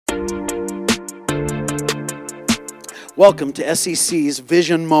Welcome to SEC's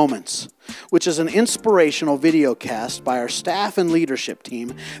Vision Moments, which is an inspirational video cast by our staff and leadership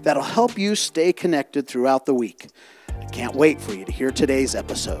team that'll help you stay connected throughout the week. I can't wait for you to hear today's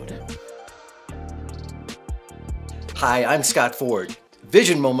episode. Hi, I'm Scott Ford.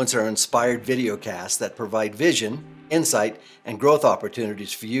 Vision Moments are inspired video casts that provide vision, insight, and growth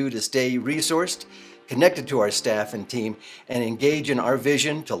opportunities for you to stay resourced, connected to our staff and team, and engage in our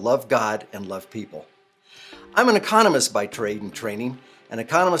vision to love God and love people. I'm an economist by trade and training. An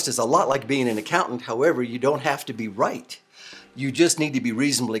economist is a lot like being an accountant. However, you don't have to be right. You just need to be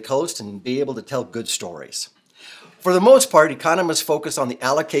reasonably close and be able to tell good stories. For the most part, economists focus on the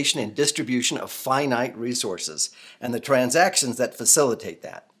allocation and distribution of finite resources and the transactions that facilitate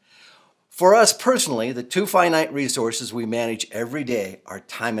that. For us personally, the two finite resources we manage every day are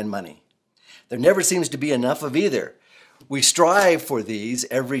time and money. There never seems to be enough of either. We strive for these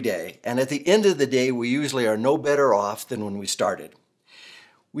every day, and at the end of the day, we usually are no better off than when we started.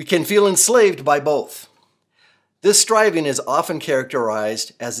 We can feel enslaved by both. This striving is often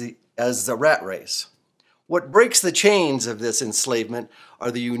characterized as the rat race. What breaks the chains of this enslavement are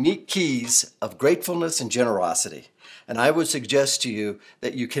the unique keys of gratefulness and generosity, and I would suggest to you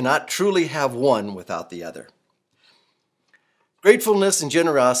that you cannot truly have one without the other. Gratefulness and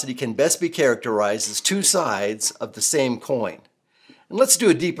generosity can best be characterized as two sides of the same coin. And let's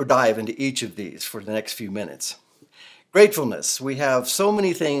do a deeper dive into each of these for the next few minutes. Gratefulness. We have so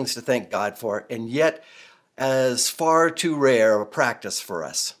many things to thank God for, and yet as far too rare a practice for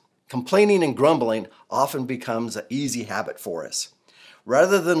us. Complaining and grumbling often becomes an easy habit for us.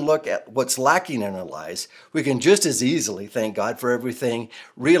 Rather than look at what's lacking in our lives, we can just as easily thank God for everything,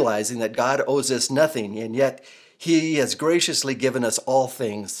 realizing that God owes us nothing, and yet He has graciously given us all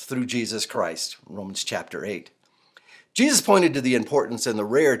things through Jesus Christ, Romans chapter 8. Jesus pointed to the importance and the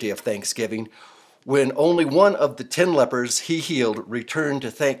rarity of thanksgiving when only one of the 10 lepers He healed returned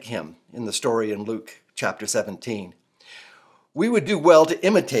to thank Him in the story in Luke chapter 17. We would do well to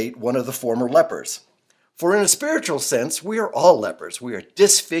imitate one of the former lepers. For in a spiritual sense, we are all lepers. We are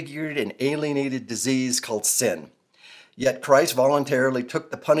disfigured and alienated disease called sin. Yet Christ voluntarily took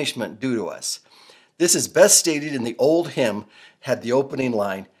the punishment due to us. This is best stated in the old hymn, had the opening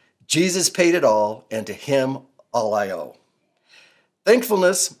line, Jesus paid it all, and to Him all I owe.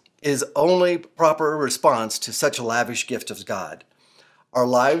 Thankfulness is only proper response to such a lavish gift of God. Our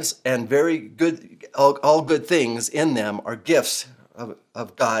lives and very good, all good things in them are gifts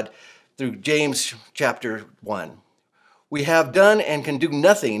of God through James chapter 1. We have done and can do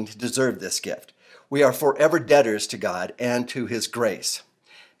nothing to deserve this gift. We are forever debtors to God and to His grace,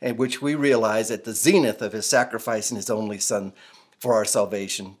 and which we realize at the zenith of His sacrifice in His only Son for our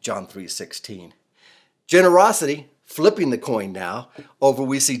salvation, John 3:16. Generosity, flipping the coin now, over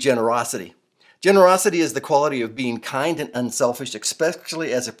we see generosity. Generosity is the quality of being kind and unselfish,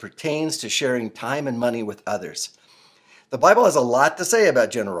 especially as it pertains to sharing time and money with others. The Bible has a lot to say about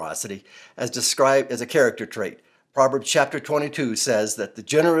generosity, as described as a character trait. Proverbs chapter 22 says that the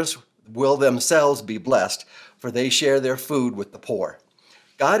generous will themselves be blessed, for they share their food with the poor.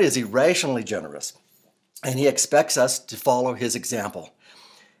 God is irrationally generous, and He expects us to follow His example.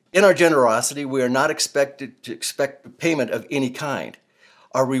 In our generosity, we are not expected to expect payment of any kind.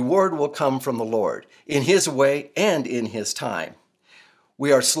 Our reward will come from the Lord, in His way and in His time.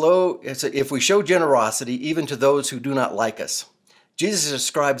 We are slow if we show generosity even to those who do not like us. Jesus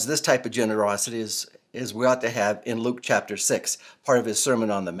describes this type of generosity as we ought to have in Luke chapter 6, part of His Sermon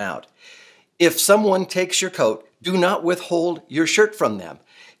on the Mount. If someone takes your coat, do not withhold your shirt from them.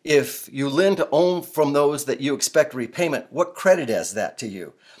 If you lend to own from those that you expect repayment, what credit has that to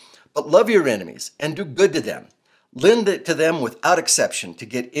you? But love your enemies and do good to them. Lend it to them without exception to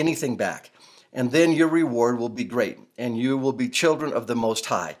get anything back. And then your reward will be great, and you will be children of the Most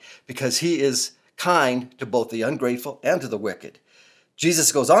High, because He is kind to both the ungrateful and to the wicked.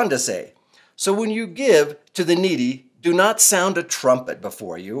 Jesus goes on to say, so when you give to the needy, do not sound a trumpet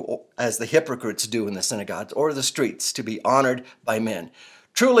before you, as the hypocrites do in the synagogues or the streets, to be honored by men.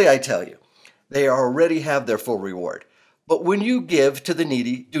 Truly, I tell you, they already have their full reward. But when you give to the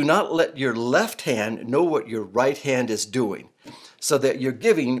needy, do not let your left hand know what your right hand is doing, so that your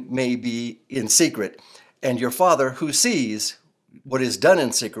giving may be in secret, and your Father who sees what is done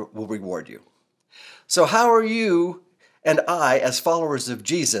in secret will reward you. So how are you and I, as followers of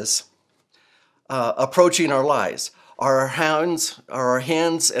Jesus, approaching our lives? Are our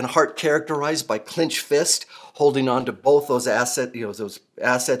hands and heart characterized by clenched fist, holding on to both those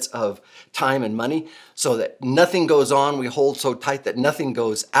assets of time and money, so that nothing goes on? We hold so tight that nothing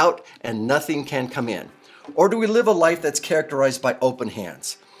goes out and nothing can come in. Or do we live a life that's characterized by open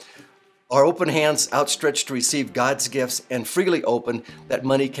hands? Our open hands outstretched to receive God's gifts and freely open that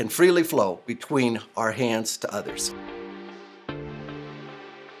money can freely flow between our hands to others.